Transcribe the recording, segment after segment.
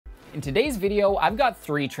In today's video, I've got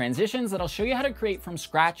 3 transitions that I'll show you how to create from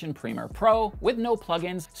scratch in Premiere Pro with no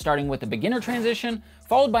plugins, starting with a beginner transition,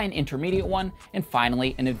 followed by an intermediate one, and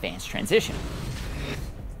finally an advanced transition.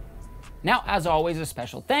 Now, as always, a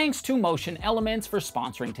special thanks to MotionElements for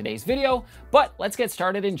sponsoring today's video, but let's get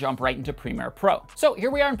started and jump right into Premiere Pro. So here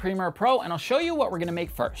we are in Premiere Pro, and I'll show you what we're gonna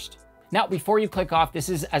make first. Now, before you click off, this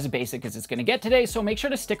is as basic as it's gonna get today, so make sure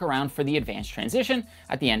to stick around for the advanced transition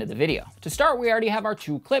at the end of the video. To start, we already have our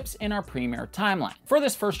 2 clips in our Premiere timeline. For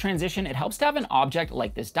this first transition, it helps to have an object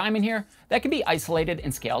like this diamond here that can be isolated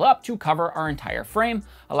and scaled up to cover our entire frame,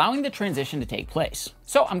 allowing the transition to take place.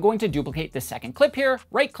 So I'm going to duplicate the second clip here,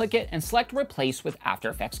 right-click it, and select Replace with After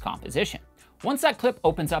Effects Composition. Once that clip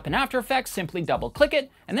opens up in After Effects, simply double-click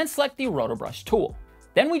it, and then select the Roto Brush tool.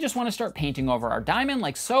 Then we just want to start painting over our diamond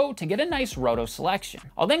like so to get a nice roto selection.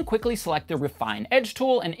 I'll then quickly select the Refine Edge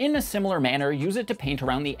tool and in a similar manner use it to paint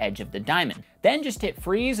around the edge of the diamond. Then just hit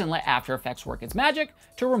freeze and let After Effects work its magic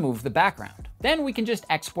to remove the background. Then we can just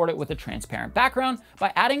export it with a transparent background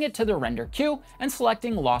by adding it to the render queue and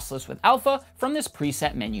selecting Lossless with Alpha from this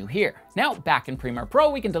preset menu here. Now back in Premiere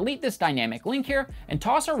Pro, we can delete this dynamic link here and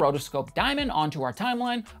toss our rotoscope diamond onto our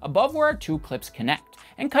timeline above where our 2 clips connect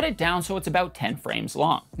and cut it down so it's about 10 frames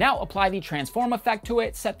long. Now apply the transform effect to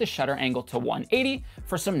it, set the shutter angle to 180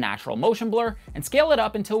 for some natural motion blur, and scale it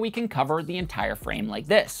up until we can cover the entire frame like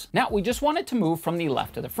this. Now we just want it to move from the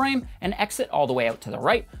left of the frame and exit all the way out to the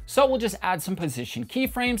right, so we'll just add some position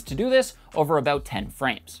keyframes to do this over about 10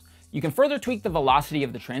 frames. You can further tweak the velocity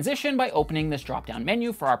of the transition by opening this drop-down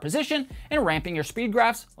menu for our position and ramping your speed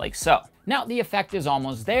graphs like so. Now the effect is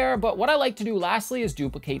almost there, but what I like to do lastly is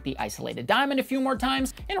duplicate the isolated diamond a few more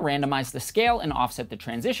times and randomize the scale and offset the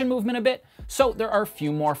transition movement a bit, so there are a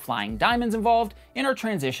few more flying diamonds involved in our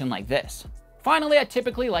transition like this. Finally, I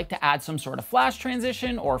typically like to add some sort of flash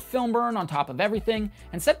transition or film burn on top of everything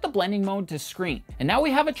and set the blending mode to screen. And now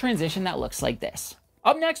we have a transition that looks like this.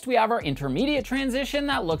 Up next, we have our intermediate transition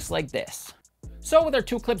that looks like this. So with our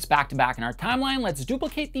 2 clips back to back in our timeline, let's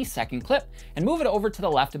duplicate the second clip and move it over to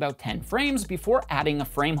the left about 10 frames before adding a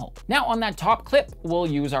frame hold. Now on that top clip, we'll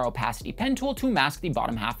use our opacity pen tool to mask the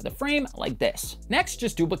bottom half of the frame like this. Next,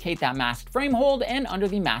 just duplicate that masked frame hold and under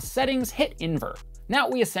the mask settings, hit invert. Now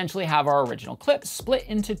we essentially have our original clip split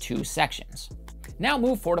into 2 sections. Now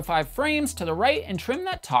move 4 to 5 frames to the right and trim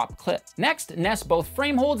that top clip. Next, nest both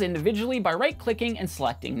frame holds individually by right-clicking and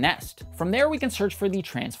selecting Nest. From there, we can search for the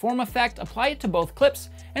transform effect, apply it to both clips,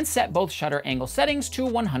 and set both shutter angle settings to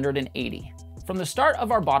 180. From the start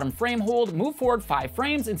of our bottom frame hold, move forward 5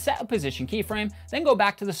 frames and set a position keyframe, then go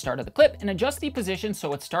back to the start of the clip and adjust the position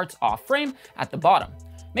so it starts off frame at the bottom.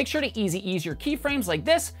 Make sure to easy ease your keyframes like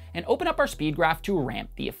this and open up our speed graph to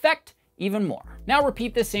ramp the effect even more. Now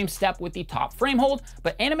repeat this same step with the top frame hold,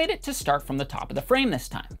 but animate it to start from the top of the frame this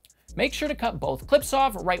time. Make sure to cut both clips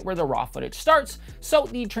off right where the raw footage starts, so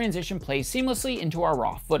the transition plays seamlessly into our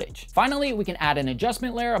raw footage. Finally, we can add an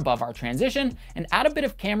adjustment layer above our transition and add a bit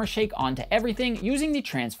of camera shake onto everything using the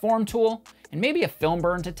transform tool, and maybe a film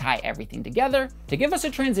burn to tie everything together to give us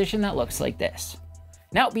a transition that looks like this.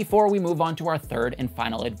 Now, before we move on to our third and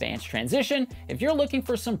final advanced transition, if you're looking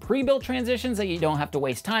for some pre-built transitions that you don't have to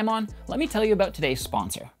waste time on, let me tell you about today's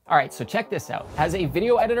sponsor. All right, so check this out. As a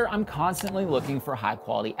video editor, I'm constantly looking for high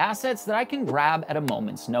quality assets that I can grab at a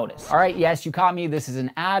moment's notice. All right, yes, you caught me, this is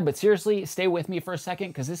an ad, but seriously, stay with me for a second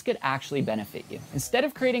because this could actually benefit you. Instead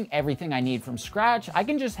of creating everything I need from scratch, I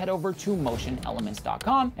can just head over to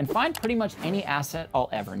MotionElements.com and find pretty much any asset I'll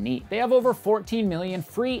ever need. They have over 14 million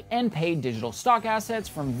free and paid digital stock assets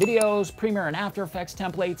from videos, Premiere and After Effects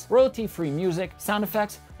templates, royalty-free music, sound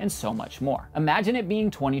effects, and so much more. Imagine it being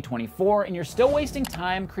 2024 and you're still wasting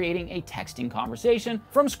time creating a texting conversation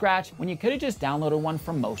from scratch when you could have just downloaded one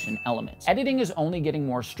from MotionElements. Editing is only getting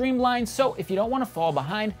more streamlined, so if you don't want to fall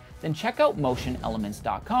behind, then check out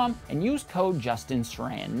MotionElements.com and use code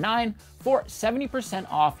JustinSaran9 for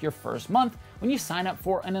 70% off your first month when you sign up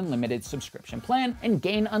for an unlimited subscription plan and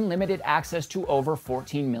gain unlimited access to over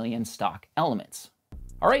 14 million stock elements.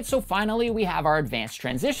 All right, so finally we have our advanced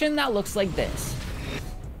transition that looks like this.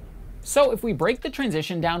 So if we break the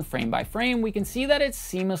transition down frame by frame, we can see that it's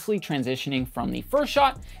seamlessly transitioning from the first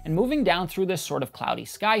shot and moving down through this sort of cloudy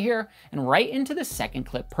sky here and right into the second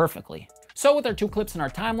clip perfectly. So with our 2 clips in our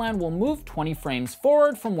timeline, we'll move 20 frames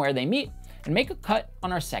forward from where they meet and make a cut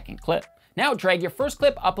on our second clip. Now drag your first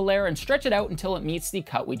clip up a layer and stretch it out until it meets the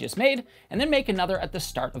cut we just made, and then make another at the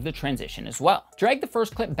start of the transition as well. Drag the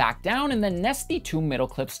first clip back down and then nest the 2 middle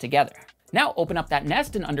clips together. Now open up that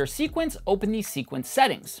nest and under sequence, open the sequence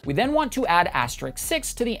settings. We then want to add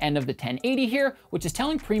 *6 to the end of the 1080 here, which is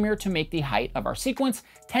telling Premiere to make the height of our sequence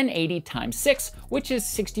 1080 times 6, which is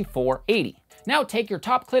 6480. Now take your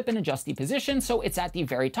top clip and adjust the position so it's at the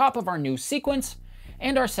very top of our new sequence,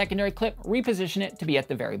 and our secondary clip, reposition it to be at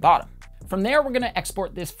the very bottom. From there, we're gonna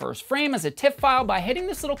export this first frame as a TIFF file by hitting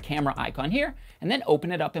this little camera icon here, and then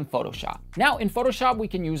open it up in Photoshop. Now in Photoshop, we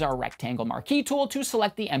can use our rectangle marquee tool to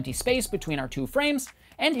select the empty space between our two frames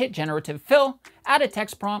and hit Generative Fill, add a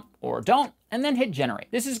text prompt or don't, and then hit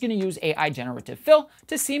Generate. This is gonna use AI Generative Fill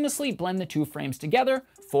to seamlessly blend the two frames together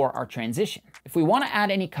for our transition. If we wanna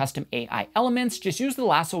add any custom AI elements, just use the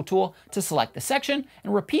lasso tool to select the section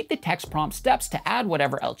and repeat the text prompt steps to add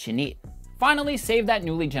whatever else you need. Finally, save that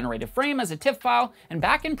newly generated frame as a TIFF file, and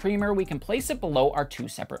back in Premiere, we can place it below our two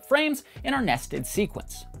separate frames in our nested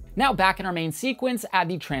sequence. Now back in our main sequence, add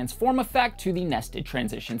the transform effect to the nested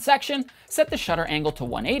transition section, set the shutter angle to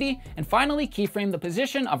 180, and finally keyframe the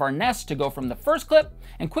position of our nest to go from the first clip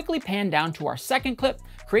and quickly pan down to our second clip,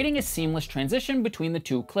 creating a seamless transition between the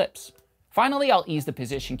two clips. Finally, I'll ease the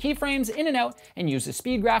position keyframes in and out and use the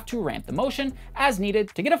speed graph to ramp the motion as needed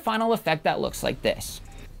to get a final effect that looks like this.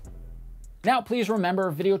 Now, please remember,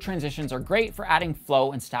 video transitions are great for adding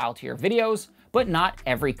flow and style to your videos, but not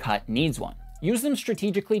every cut needs one. Use them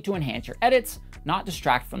strategically to enhance your edits, not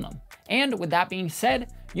distract from them. And with that being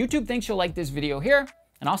said, YouTube thinks you'll like this video here,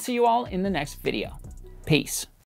 and I'll see you all in the next video. Peace.